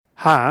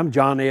Hi, I'm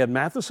John Ed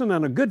Matheson,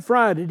 and a good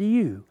Friday to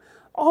you.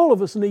 All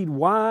of us need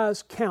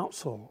wise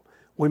counsel.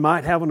 We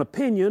might have an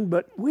opinion,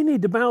 but we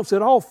need to bounce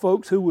it off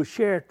folks who will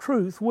share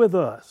truth with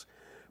us.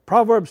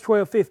 Proverbs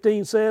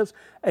 12:15 says,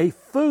 "A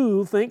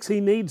fool thinks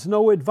he needs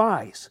no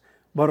advice,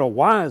 but a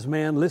wise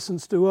man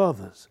listens to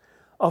others."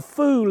 A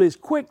fool is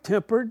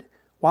quick-tempered,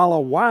 while a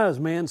wise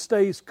man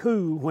stays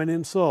cool when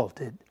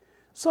insulted.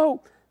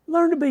 So,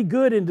 learn to be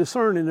good and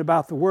discerning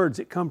about the words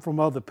that come from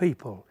other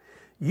people.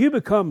 You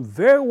become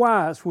very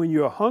wise when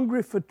you're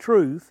hungry for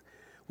truth.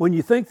 When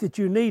you think that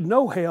you need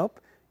no help,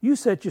 you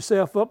set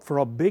yourself up for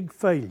a big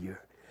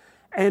failure.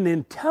 An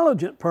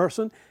intelligent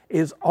person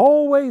is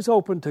always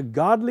open to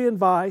godly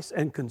advice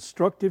and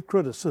constructive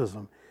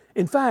criticism.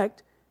 In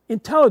fact,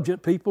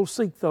 intelligent people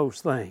seek those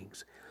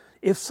things.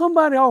 If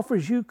somebody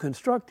offers you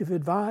constructive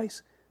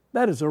advice,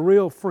 that is a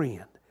real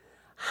friend.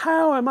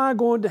 How am I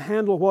going to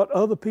handle what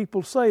other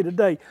people say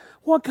today?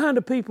 What kind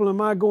of people am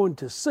I going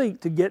to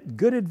seek to get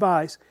good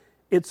advice?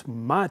 It's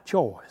my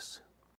choice.